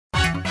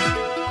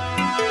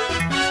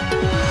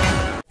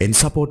in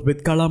support with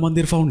Kala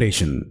Mandir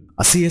Foundation,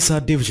 a CSR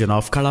division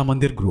of Kala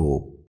Mandir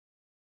Group.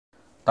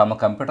 తమ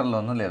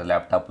కంప్యూటర్లోనూ లేదా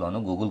ల్యాప్టాప్లోనూ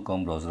Google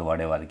chrome browser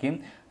వాడేవారికి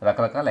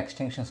రకరకాల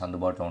extensions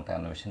అందుబాటులో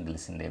ఉంటాయన్న విషయం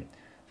తెలిసిందే.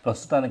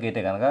 ప్రస్తుతానికైతే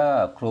కనుక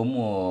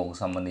క్రోమ్కు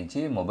సంబంధించి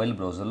మొబైల్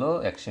బ్రౌజర్లో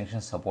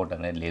ఎక్స్టెన్షన్ సపోర్ట్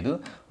అనేది లేదు.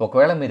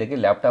 ఒకవేళ మీ దగ్గర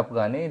ల్యాప్టాప్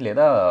కానీ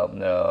లేదా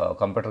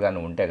కంప్యూటర్ కానీ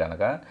ఉంటే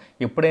కనుక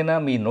ఎప్పుడైనా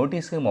మీ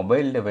నోటీస్కి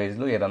మొబైల్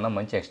డివైస్లో ఏదన్నా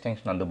మంచి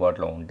ఎక్స్టెన్షన్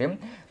అందుబాటులో ఉంటే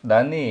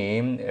దాన్ని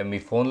మీ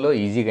ఫోన్లో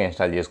ఈజీగా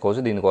ఇన్స్టాల్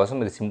చేసుకోవచ్చు. దీనికోసం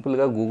మీరు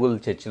సింపుల్గా గూగుల్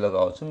సెర్చ్లో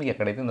కావచ్చు, మీకు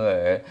ఎక్కడైతే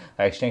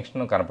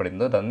ఎక్స్టెన్షన్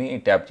కనపడిందో దాన్ని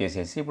ట్యాప్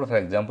చేసేసి, ఇప్పుడు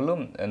ఫర్ ఎగ్జాంపుల్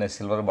నేను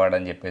సిల్వర్ బార్డ్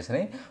అని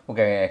చెప్పేసి ఒక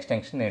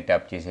ఎక్స్టెన్షన్ నేను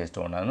ట్యాప్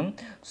చేసేస్తూ ఉన్నాను.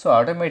 సో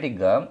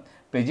ఆటోమేటిక్గా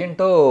ప్రెజెంట్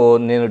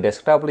నేను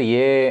డెస్క్టాప్లో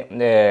ఏ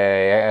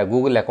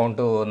గూగుల్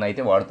అకౌంట్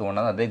అయితే వాడుతూ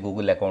ఉన్నాను, అదే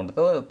గూగుల్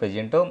అకౌంట్తో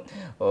ప్రెజెంట్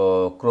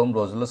క్రోమ్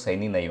బ్రౌజర్లో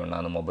సైన్ ఇన్ అయి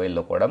ఉన్నాను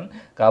మొబైల్లో కూడా.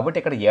 కాబట్టి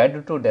ఇక్కడ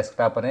యాడ్ టు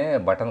డెస్క్టాప్ అనే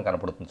బటన్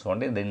కనపడుతుంది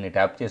చూడండి. దీన్ని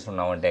ట్యాప్ చేసి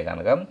ఉన్నామంటే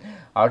కనుక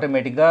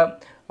ఆటోమేటిక్గా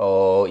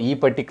ఈ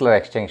పర్టికులర్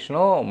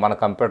ఎక్స్టెన్షను మన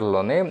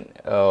కంప్యూటర్లోనే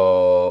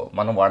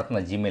మనం వాడుతున్న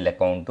జీమెయిల్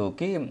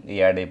అకౌంట్కి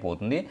యాడ్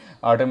అయిపోతుంది.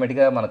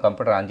 ఆటోమేటిక్గా మన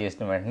కంప్యూటర్ ఆన్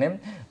చేసిన వెంటనే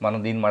మనం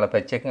దీన్ని మళ్ళీ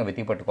ప్రత్యేకంగా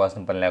వెతికి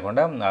పట్టుకోవాల్సిన పని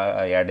లేకుండా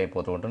యాడ్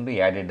అయిపోతూ ఉంటుంది.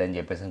 యాడెడ్ అని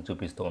చెప్పేసి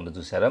చూపిస్తూ ఉంటుంది,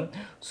 చూసారా.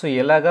 సో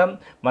ఇలాగా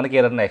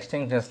మనకి ఏదైనా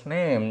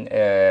ఎక్స్టెన్షన్స్ని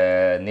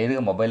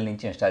నేరుగా మొబైల్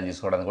నుంచి ఇన్స్టాల్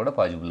చేసుకోవడానికి కూడా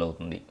పాసిబుల్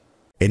అవుతుంది.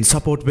 In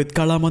support with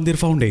Kala Mandir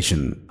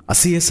Foundation, a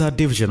CSR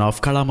division of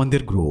Kala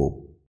Mandir Group.